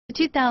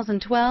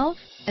2012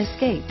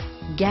 Escape.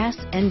 Gas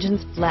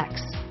engines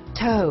flex,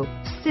 tow,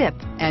 sip,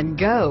 and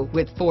go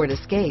with Ford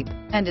Escape,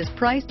 and is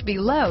priced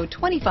below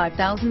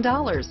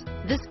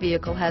 $25,000. This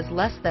vehicle has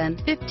less than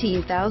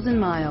 15,000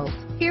 miles.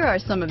 Here are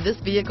some of this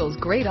vehicle's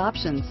great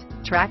options: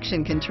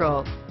 traction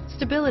control,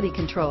 stability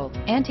control,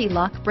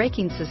 anti-lock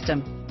braking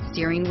system,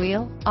 steering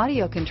wheel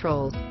audio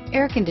controls,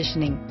 air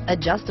conditioning,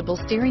 adjustable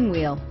steering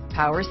wheel,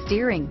 power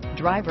steering,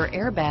 driver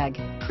airbag,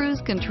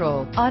 cruise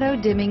control, auto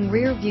dimming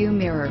rear view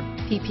mirror,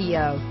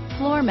 PPO,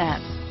 floor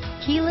mats,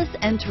 keyless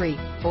entry,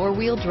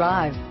 four-wheel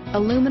drive,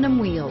 aluminum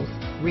wheels,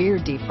 rear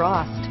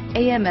defrost,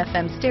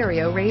 AM/FM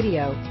stereo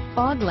radio,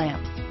 fog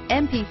lamps,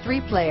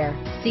 MP3 player,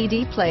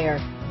 CD player,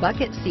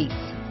 bucket seats.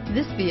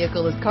 This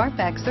vehicle is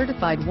Carfax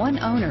certified one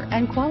owner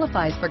and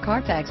qualifies for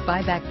Carfax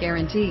buyback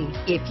guarantee.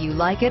 If you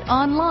like it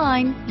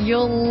online,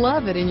 you'll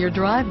love it in your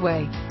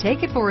driveway.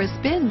 Take it for a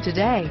spin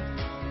today.